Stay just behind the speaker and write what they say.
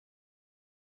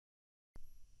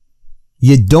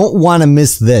You don't want to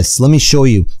miss this. Let me show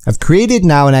you. I've created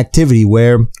now an activity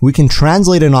where we can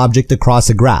translate an object across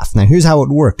a graph. Now here's how it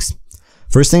works.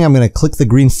 First thing, I'm going to click the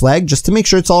green flag just to make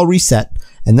sure it's all reset.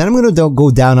 And then I'm going to go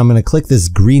down, I'm going to click this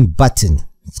green button.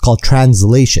 It's called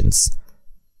translations.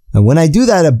 And when I do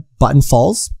that, a button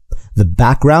falls, the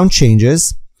background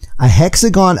changes, a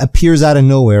hexagon appears out of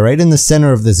nowhere right in the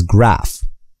center of this graph.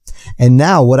 And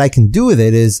now what I can do with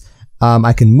it is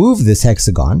I can move this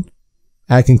hexagon.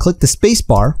 I can click the space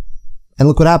bar and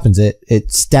look what happens.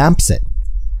 It stamps it.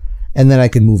 And then I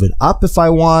can move it up if I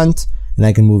want, and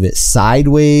I can move it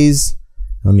sideways.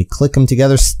 Let me click them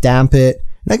together, stamp it,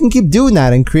 and I can keep doing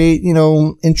that and create, you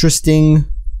know, interesting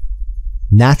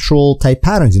natural type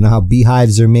patterns. You know how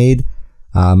beehives are made,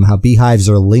 how beehives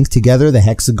are linked together, the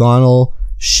hexagonal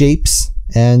shapes,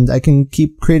 and I can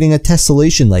keep creating a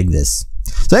tessellation like this.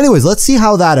 So anyways, let's see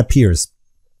how that appears.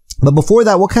 But before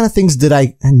that, what kind of things did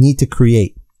I need to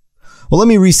create? Well, let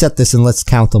me reset this and let's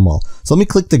count them all. So let me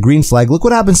click the green flag. Look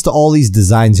what happens to all these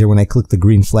designs here when I click the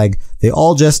green flag. They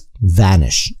all just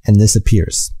vanish and this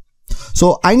appears.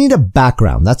 So I need a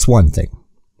background. That's one thing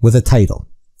with a title.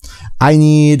 I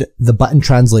need the button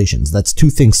translations. That's two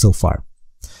things so far.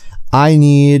 I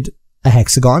need a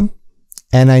hexagon,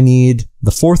 and I need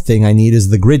the fourth thing I need is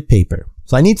the grid paper.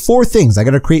 So I need four things. I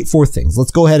got to create four things.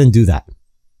 Let's go ahead and do that.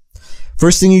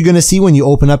 First thing you're going to see when you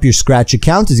open up your Scratch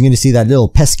account is you're going to see that little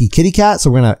pesky kitty cat. So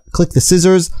we're going to click the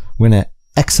scissors. We're going to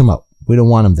X them out. We don't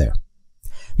want them there.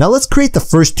 Now let's create the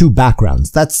first two backgrounds.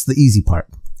 That's the easy part.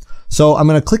 So I'm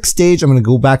going to click stage. I'm going to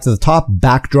go back to the top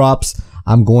backdrops.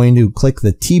 I'm going to click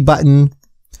the T button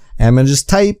and I'm going to just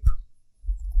type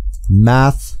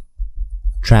math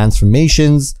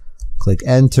transformations, click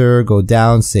enter, go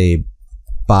down, say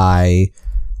by,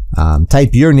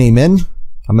 type your name in.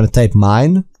 I'm going to type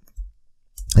mine.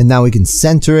 And now we can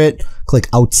center it, click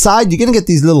outside. You're going to get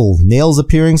these little nails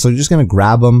appearing. So you're just going to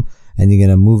grab them and you're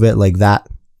going to move it like that.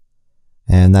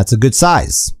 And that's a good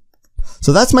size.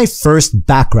 So that's my first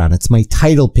background. It's my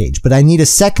title page, but I need a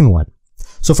second one.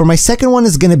 So for my second one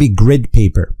is going to be grid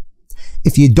paper.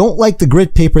 If you don't like the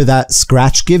grid paper that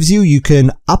Scratch gives you, you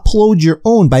can upload your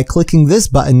own by clicking this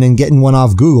button and getting one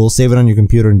off Google, save it on your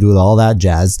computer and do all that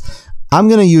jazz. I'm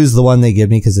going to use the one they give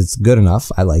me because it's good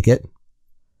enough. I like it.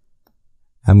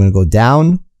 I'm going to go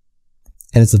down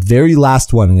and it's the very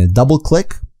last one. I'm going to double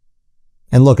click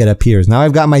and look, it appears. Now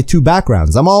I've got my two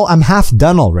backgrounds. I'm half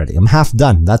done already. I'm half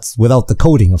done. That's without the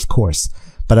coding, of course,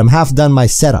 but I'm half done my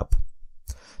setup.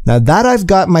 Now that I've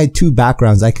got my two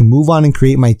backgrounds, I can move on and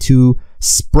create my two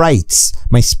sprites.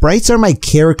 My sprites are my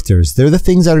characters. They're the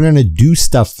things that are going to do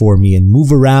stuff for me and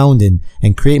move around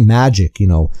and create magic, you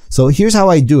know. So here's how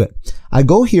I do it. I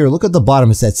go here, look at the bottom,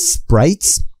 it says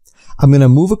sprites. I'm going to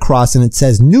move across and it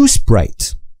says new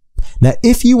sprite. Now,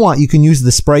 if you want, you can use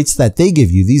the sprites that they give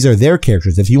you. These are their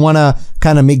characters. If you want to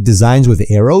kind of make designs with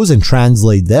arrows and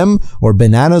translate them, or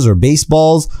bananas or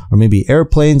baseballs, or maybe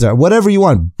airplanes or whatever you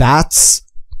want, bats.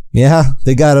 Yeah,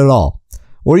 they got it all.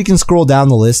 Or you can scroll down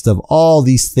the list of all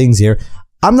these things here.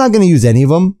 I'm not going to use any of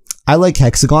them. I like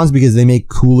hexagons because they make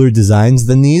cooler designs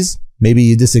than these. Maybe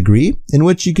you disagree, in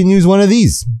which you can use one of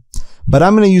these. But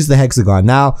I'm going to use the hexagon.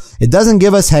 Now, it doesn't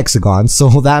give us hexagons, so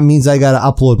that means I got to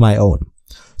upload my own.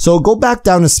 So go back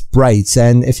down to sprites,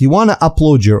 and if you want to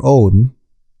upload your own,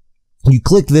 you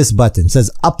click this button. It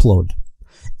says upload.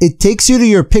 It takes you to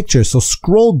your picture, so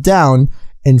scroll down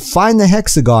and find the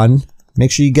hexagon.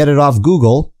 Make sure you get it off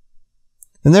Google.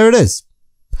 And there it is.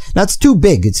 That's too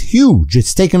big. It's huge.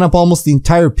 It's taken up almost the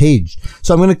entire page.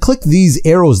 So I'm going to click these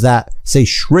arrows that say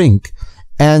shrink,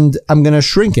 and I'm going to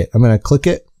shrink it. I'm going to click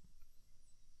it.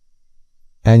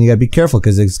 And you gotta be careful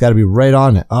because it's gotta be right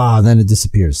on it. And then it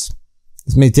disappears.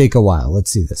 This may take a while. Let's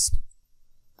see this.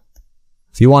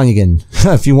 If you want, you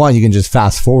can just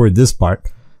fast forward this part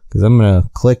because I'm gonna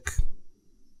click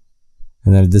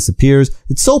and then it disappears.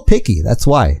 It's so picky. That's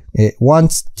why it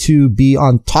wants to be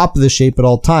on top of the shape at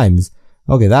all times.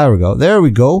 Okay, there we go. There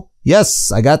we go.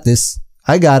 Yes, I got this.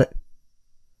 I got it.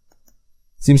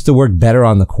 Seems to work better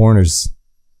on the corners.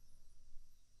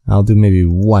 I'll do maybe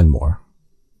one more.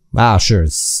 Sure.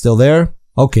 It's still there.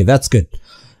 Okay, that's good.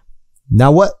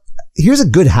 Now here's a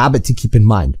good habit to keep in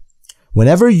mind.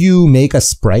 Whenever you make a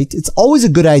sprite, it's always a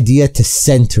good idea to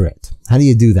center it. How do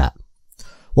you do that?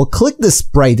 Well, click the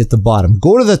sprite at the bottom.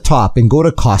 Go to the top and go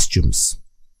to costumes.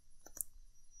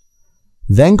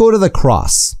 Then go to the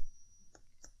cross.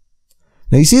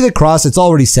 Now you see the cross, it's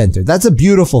already centered. That's a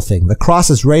beautiful thing. The cross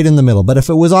is right in the middle. But if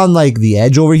it was on like the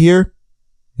edge over here,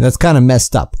 that's kind of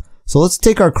messed up. So let's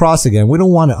take our cross again. We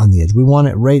don't want it on the edge. We want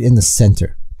it right in the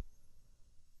center.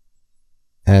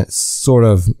 and it sort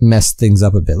of messed things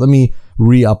up a bit. Let me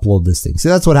re-upload this thing. See,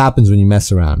 that's what happens when you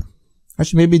mess around.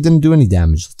 Actually, maybe it didn't do any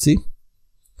damage. Let's see.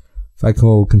 If I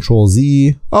go Control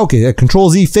Z. Okay, Control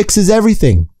Z fixes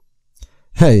everything.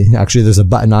 Hey, actually, there's a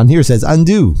button on here that says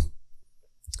undo.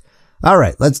 All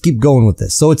right, let's keep going with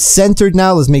this. So it's centered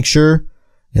now. Let's make sure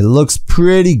it looks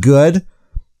pretty good.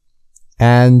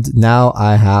 And now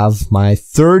I have my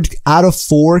 3rd out of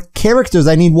 4 characters.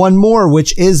 I need one more,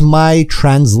 which is my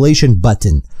translation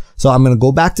button. So I'm going to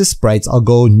go back to sprites. I'll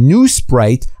go new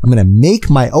sprite. I'm going to make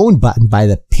my own button by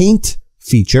the paint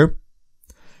feature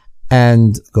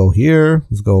and go here.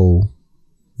 Let's go.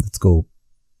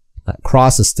 That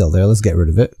cross is still there. Let's get rid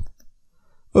of it.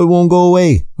 It won't go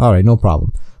away. All right, no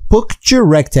problem. Put your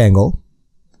rectangle.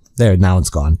 There, now it's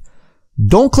gone.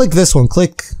 Don't click this one.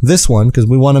 Click this one because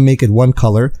we want to make it one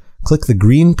color. Click the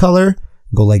green color.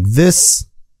 Go like this.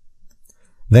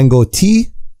 Then go T.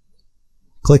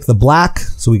 Click the black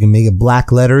so we can make it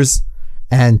black letters.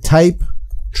 And type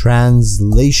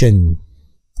translation.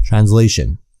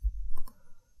 Translation.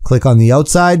 Click on the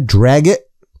outside. Drag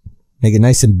it. Make it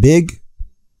nice and big.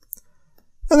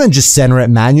 And then just center it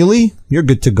manually. You're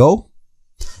good to go.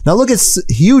 Now look, it's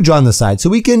huge on the side, so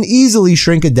we can easily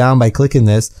shrink it down by clicking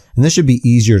this, and this should be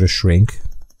easier to shrink.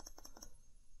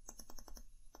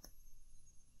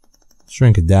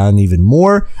 Shrink it down even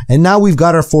more, and now we've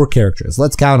got our 4 characters.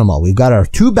 Let's count them all. We've got our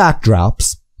 2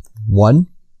 backdrops. 1,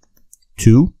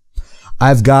 2.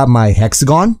 I've got my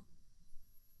hexagon.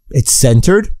 It's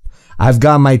centered. I've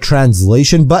got my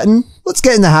translation button. Let's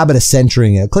get in the habit of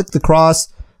centering it. Click the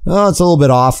cross. Oh, it's a little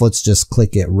bit off. Let's just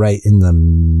click it right in the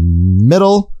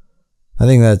middle. I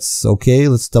think that's okay.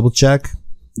 Let's double check.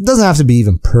 It doesn't have to be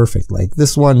even perfect. Like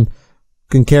this one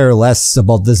can care less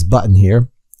about this button here.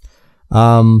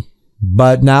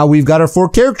 But now we've got our 4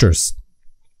 characters.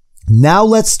 Now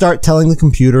let's start telling the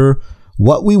computer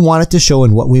what we want it to show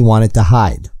and what we want it to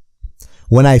hide.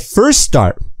 When I first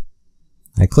start,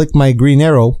 I click my green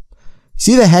arrow.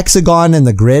 See the hexagon and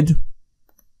the grid?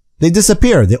 They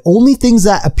disappear. The only things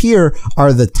that appear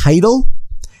are the title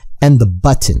and the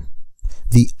button.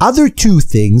 The other 2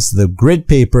 things, the grid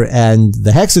paper and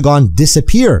the hexagon,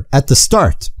 disappear at the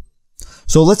start.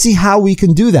 So let's see how we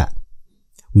can do that.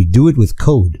 We do it with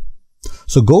code.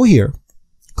 So go here,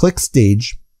 click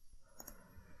stage,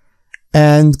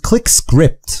 and click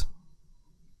script.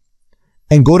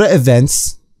 And go to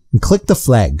events and click the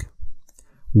flag.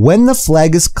 When the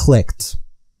flag is clicked,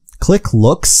 click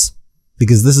looks,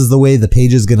 because this is the way the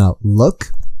page is gonna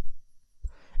look.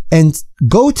 And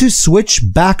go to switch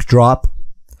backdrop,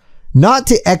 not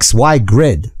to XY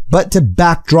grid, but to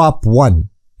backdrop 1.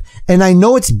 And I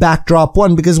know it's backdrop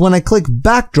 1 because when I click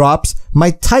backdrops, my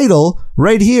title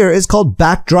right here is called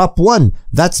backdrop 1.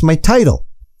 That's my title.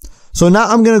 So now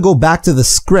I'm gonna go back to the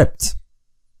script.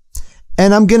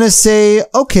 And I'm gonna say,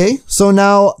 okay, so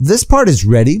now this part is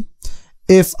ready.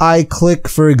 If I click,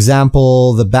 for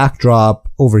example, the backdrop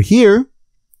over here,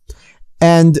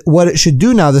 and what it should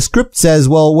do now, the script says,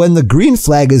 well, when the green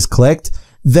flag is clicked,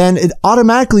 then it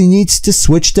automatically needs to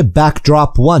switch to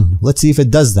backdrop 1. Let's see if it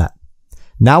does that.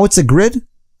 Now it's a grid.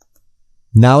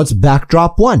 Now it's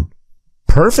backdrop 1.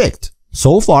 Perfect.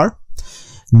 So far.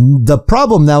 The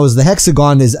problem now is the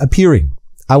hexagon is appearing.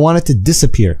 I want it to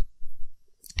disappear.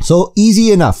 So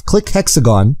easy enough. Click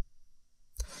hexagon.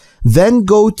 Then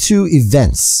go to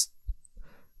events.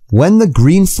 When the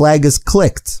green flag is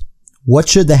clicked, what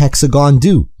should the hexagon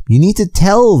do? You need to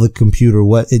tell the computer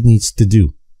what it needs to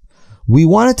do. We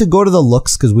want it to go to the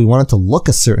looks because we want it to look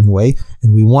a certain way,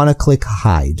 and we want to click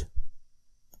hide.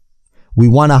 We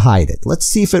want to hide it. Let's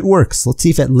see if it works. Let's see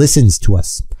if it listens to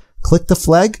us. Click the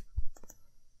flag,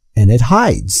 and it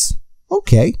hides.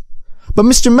 Okay. But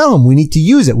Mr. Melhem, we need to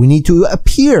use it. We need to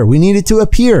appear. We need it to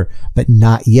appear, but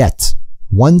not yet.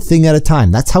 One thing at a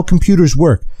time. That's how computers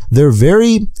work. They're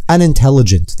very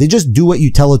unintelligent. They just do what you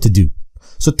tell it to do.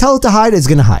 So tell it to hide, it's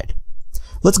going to hide.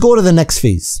 Let's go to the next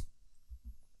phase.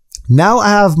 Now I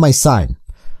have my sign.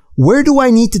 Where do I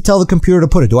need to tell the computer to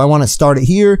put it? Do I want to start it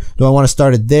here? Do I want to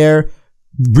start it there?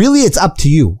 Really, it's up to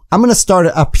you. I'm going to start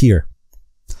it up here.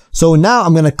 So now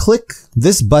I'm going to click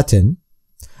this button.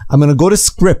 I'm going to go to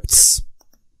scripts,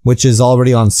 which is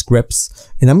already on scripts.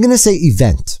 And I'm going to say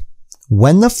event.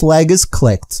 When the flag is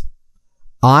clicked,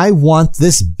 I want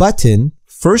this button,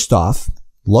 first off,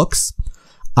 looks,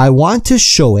 I want to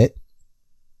show it,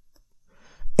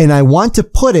 and I want to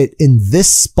put it in this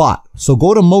spot. So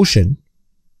go to motion.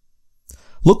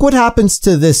 Look what happens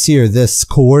to this here, this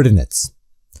coordinates.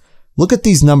 Look at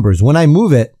these numbers. When I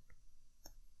move it,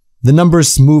 the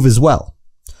numbers move as well.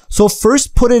 So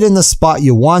first put it in the spot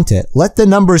you want it. Let the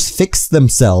numbers fix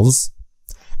themselves.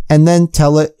 and then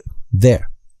tell it there.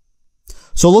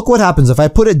 So look what happens if I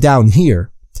put it down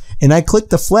here and I click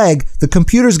the flag. The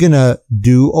computer's gonna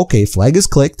do, okay, flag is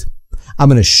clicked. I'm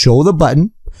gonna show the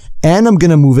button and I'm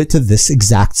gonna move it to this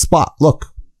exact spot.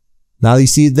 Look, now you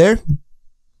see it there.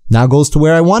 Now it goes to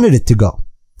where I wanted it to go.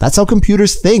 That's how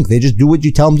computers think. They just do what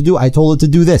you tell them to do. I told it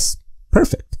to do this.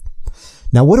 Perfect.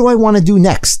 Now what do I want to do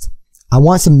next? I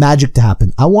want some magic to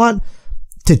happen. I want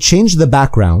to change the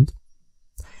background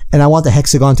and I want the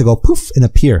hexagon to go poof and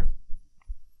appear.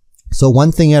 So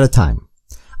one thing at a time.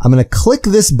 I'm going to click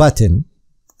this button,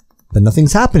 but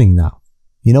nothing's happening now.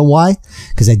 You know why?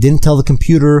 Because I didn't tell the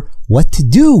computer what to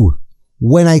do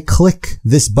when I click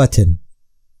this button.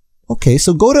 Okay,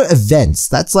 so go to events.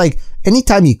 That's like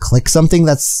anytime you click something,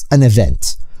 that's an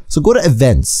event. So go to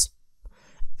events.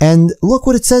 And look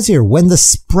what it says here. When the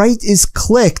sprite is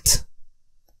clicked,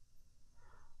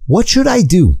 what should I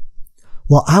do?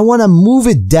 Well, I want to move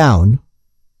it down,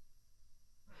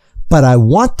 but I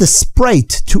want the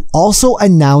sprite to also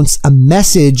announce a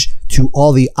message to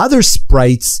all the other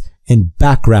sprites and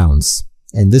backgrounds.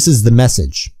 And this is the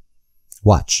message.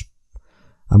 Watch.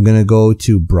 I'm going to go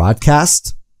to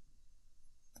broadcast.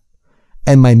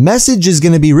 And my message is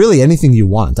going to be really anything you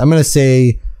want. I'm going to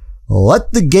say,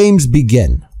 let the games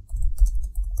begin.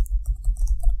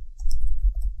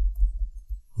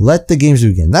 Let the games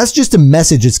begin. That's just a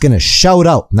message it's going to shout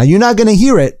out. Now you're not going to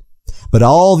hear it, but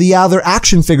all the other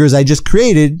action figures I just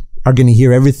created are going to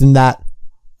hear everything that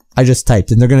I just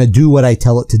typed, and they're going to do what I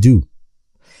tell it to do.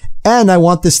 And I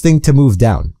want this thing to move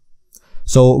down.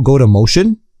 So go to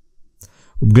motion.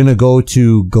 I'm going to go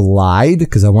to glide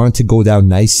because I want it to go down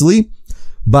nicely.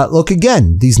 But look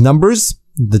again, these numbers,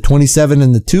 the 27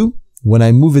 and the 2, when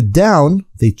I move it down,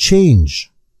 they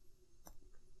change.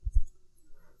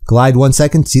 Glide 1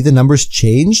 second, see the numbers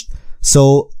changed?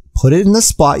 So put it in the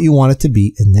spot you want it to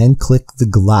be and then click the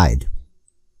glide.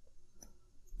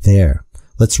 There.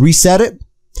 Let's reset it.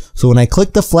 So when I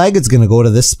click the flag, it's going to go to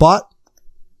this spot.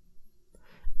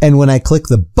 And when I click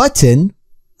the button,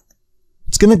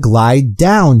 it's going to glide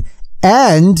down.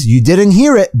 And you didn't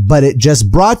hear it, but it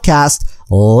just broadcast,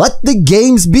 let the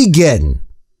games begin.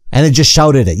 And it just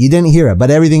shouted it. You didn't hear it, but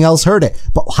everything else heard it.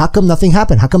 But how come nothing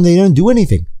happened? How come they didn't do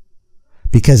anything?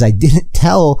 Because I didn't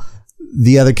tell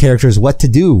the other characters what to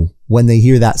do when they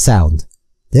hear that sound.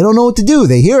 They don't know what to do.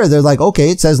 They hear it. They're like,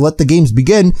 okay, it says let the games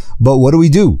begin, but what do we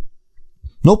do?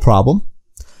 No problem.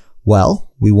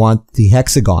 Well, we want the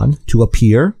hexagon to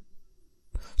appear.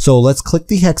 So let's click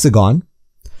the hexagon.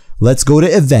 Let's go to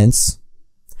events.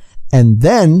 And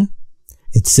then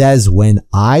it says when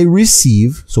I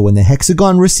receive, so when the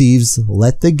hexagon receives,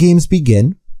 let the games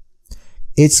begin,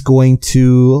 it's going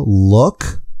to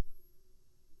look,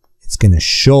 it's going to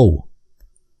show.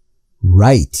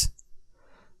 Right.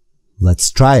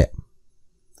 Let's try it.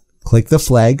 Click the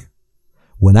flag.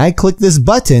 When I click this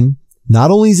button, not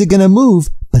only is it going to move,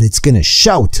 but it's going to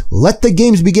shout, let the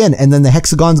games begin. And then the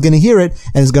hexagon's going to hear it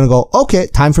and it's going to go, okay,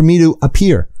 time for me to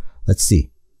appear. Let's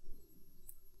see.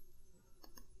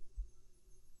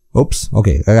 Oops.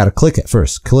 Okay. I got to click it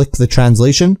first. Click the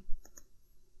translation.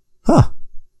 Huh.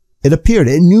 It appeared.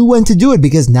 It knew when to do it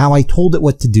because now I told it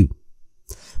what to do.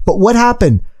 But what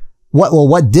happened?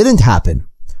 What didn't happen?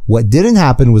 What didn't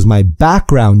happen was my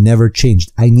background never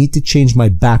changed. I need to change my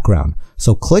background.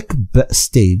 So click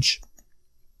stage,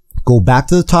 go back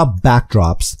to the top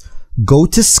backdrops, go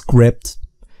to script,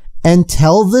 and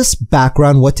tell this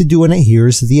background what to do when it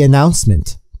hears the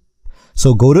announcement.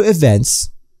 So go to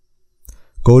events,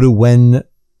 go to when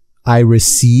I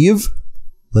receive,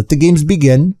 let the games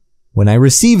begin. When I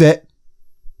receive it,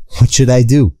 what should I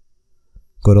do?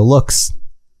 Go to looks.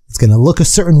 It's going to look a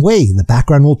certain way. The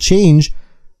background will change.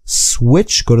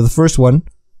 Switch, go to the first one.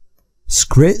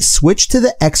 Switch to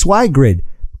the XY grid.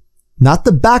 Not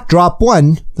the backdrop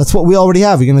one. That's what we already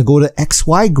have. You're going to go to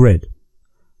XY grid.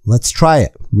 Let's try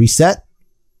it. Reset.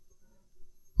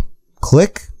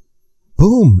 Click.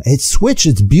 Boom. It switched.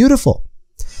 It's beautiful.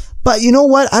 But you know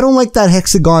what? I don't like that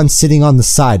hexagon sitting on the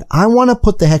side. I want to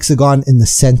put the hexagon in the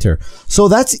center. So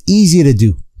that's easy to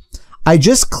do. I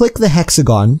just click the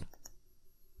hexagon.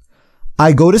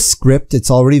 I go to script.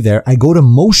 It's already there. I go to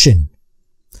motion.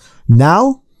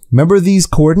 Now, remember these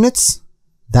coordinates?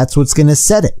 That's what's going to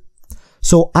set it.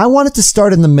 So I want it to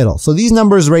start in the middle. So these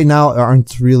numbers right now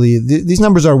aren't really, these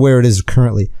numbers are where it is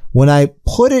currently. When I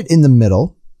put it in the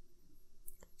middle,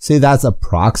 say that's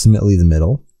approximately the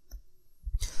middle,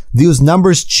 these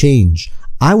numbers change.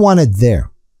 I want it there.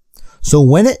 So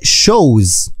when it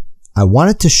shows, I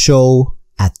want it to show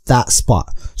at that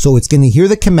spot. So it's going to hear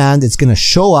the command, it's going to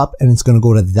show up, and it's going to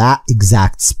go to that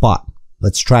exact spot.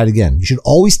 Let's try it again. You should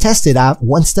always test it out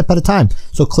one step at a time.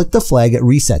 So click the flag, it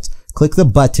resets. Click the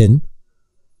button.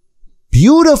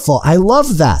 Beautiful. I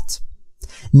love that.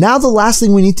 Now the last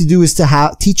thing we need to do is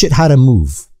to teach it how to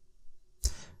move.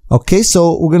 Okay,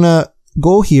 so we're going to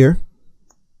go here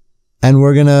and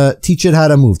we're going to teach it how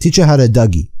to move. Teach it how to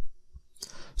Dougie.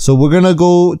 So we're going to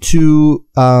go to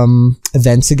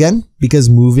events again because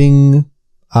moving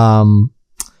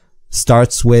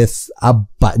starts with a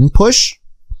button push.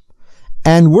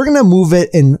 And we're going to move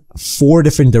it in 4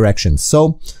 different directions.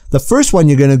 So the first one,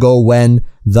 you're going to go when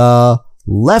the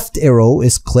left arrow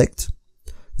is clicked.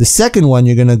 The second one,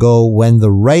 you're going to go when the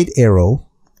right arrow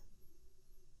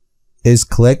is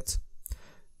clicked.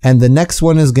 And the next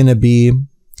one is going to be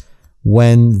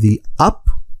when the up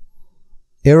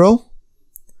arrow.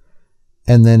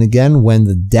 And then again, when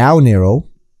the down arrow.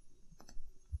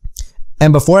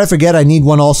 And before I forget, I need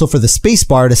one also for the space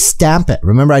bar to stamp it.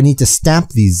 Remember, I need to stamp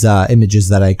these images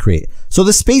that I create. So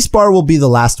the space bar will be the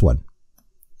last one.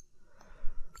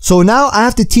 So now I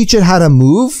have to teach it how to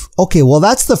move. Okay, well,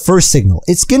 that's the first signal.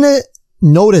 It's going to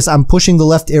notice I'm pushing the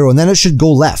left arrow and then it should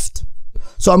go left.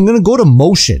 So I'm going to go to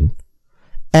motion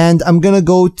and I'm going to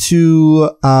go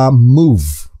to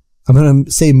move. I'm going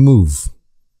to say move.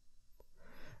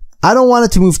 I don't want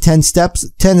it to move 10 steps.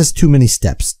 10 is too many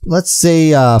steps. Let's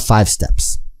say 5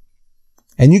 steps.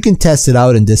 And you can test it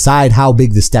out and decide how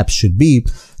big the steps should be.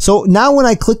 So now when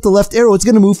I click the left arrow, it's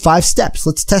going to move 5 steps.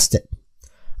 Let's test it.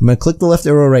 I'm going to click the left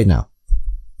arrow right now.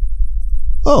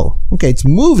 Oh, okay. It's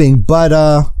moving, but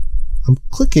I'm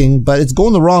clicking, but it's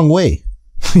going the wrong way.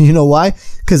 You know why?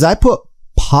 Because I put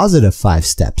positive 5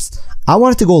 steps. I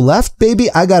want it to go left,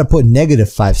 baby. I got to put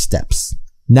negative 5 steps.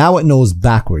 Now it knows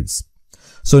backwards.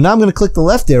 So now I'm going to click the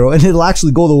left arrow and it'll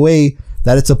actually go the way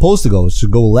that it's supposed to go. It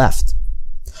should go left.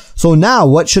 So now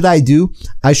what should I do?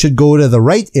 I should go to the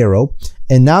right arrow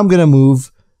and now I'm going to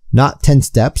move not 10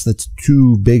 steps. That's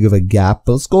too big of a gap,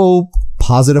 but let's go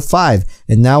positive 5.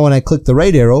 And now when I click the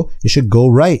right arrow, it should go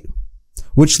right,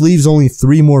 which leaves only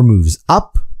 3 more moves: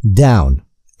 up, down,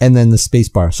 and then the space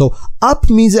bar. So up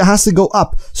means it has to go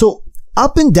up. So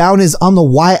up and down is on the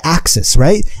Y axis,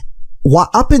 right?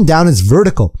 Up and down is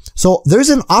vertical. So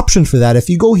there's an option for that. If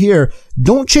you go here,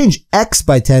 don't change X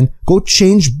by 10, go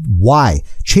change Y.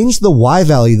 Change the Y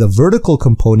value, the vertical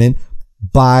component,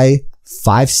 by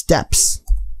 5 steps.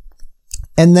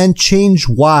 And then change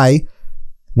Y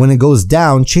when it goes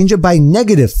down, change it by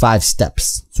negative 5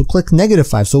 steps. So click negative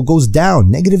 5. So it goes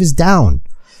down. Negative is down.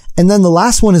 And then the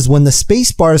last one is when the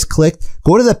space bar is clicked,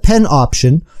 go to the pen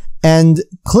option and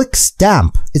click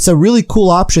stamp. It's a really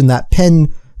cool option that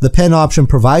the pen option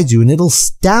provides you, and it'll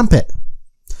stamp it.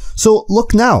 So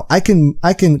look now, I can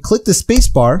click the space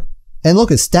bar and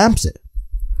look, it stamps it.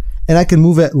 And I can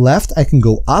move it left. I can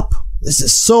go up. This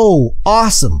is so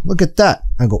awesome. Look at that.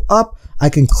 I go up. I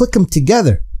can click them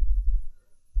together.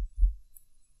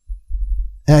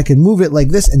 And I can move it like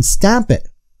this and stamp it.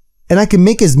 And I can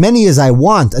make as many as I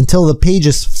want until the page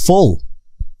is full.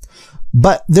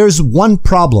 But there's one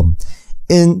problem.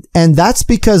 And that's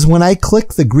because when I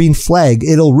click the green flag,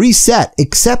 it'll reset,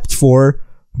 except for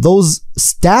those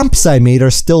stamps I made are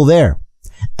still there.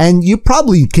 And you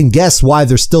probably can guess why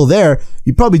they're still there.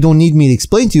 You probably don't need me to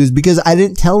explain to you, is because I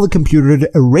didn't tell the computer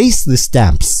to erase the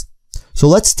stamps. So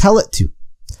let's tell it to.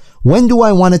 When do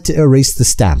I want it to erase the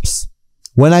stamps?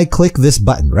 When I click this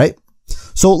button, right?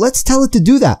 So let's tell it to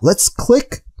do that. Let's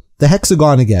click the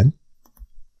hexagon again.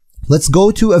 Let's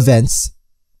go to events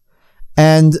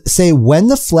and say when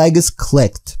the flag is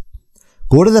clicked,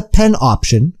 go to the pen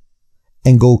option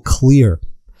and go clear.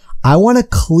 I want to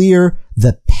clear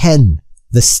the pen,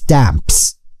 the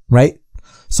stamps, right?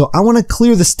 So I want to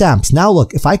clear the stamps. Now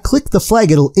look, if I click the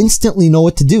flag, it'll instantly know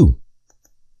what to do.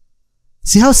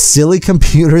 See how silly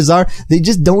computers are? They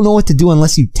just don't know what to do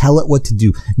unless you tell it what to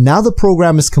do. Now the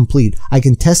program is complete. I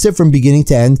can test it from beginning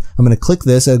to end. I'm going to click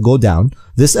this, it'll go down.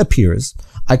 This appears.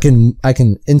 I can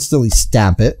instantly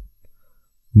stamp it,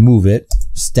 move it,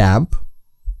 stamp,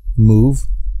 move,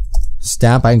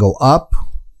 stamp. I can go up,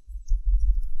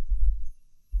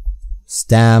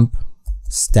 stamp,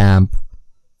 stamp.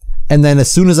 And then as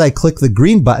soon as I click the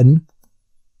green button,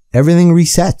 everything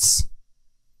resets.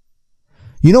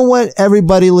 You know what,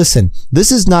 everybody, listen,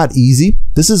 this is not easy.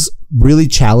 This is really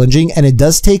challenging, and it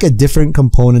does take a different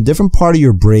component, different part of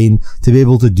your brain to be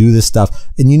able to do this stuff.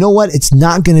 And you know what? It's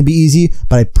not going to be easy,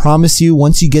 but I promise you,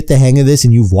 once you get the hang of this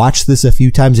and you've watched this a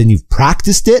few times and you've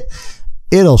practiced it,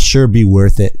 it'll sure be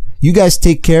worth it. You guys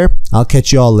take care. I'll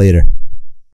catch you all later.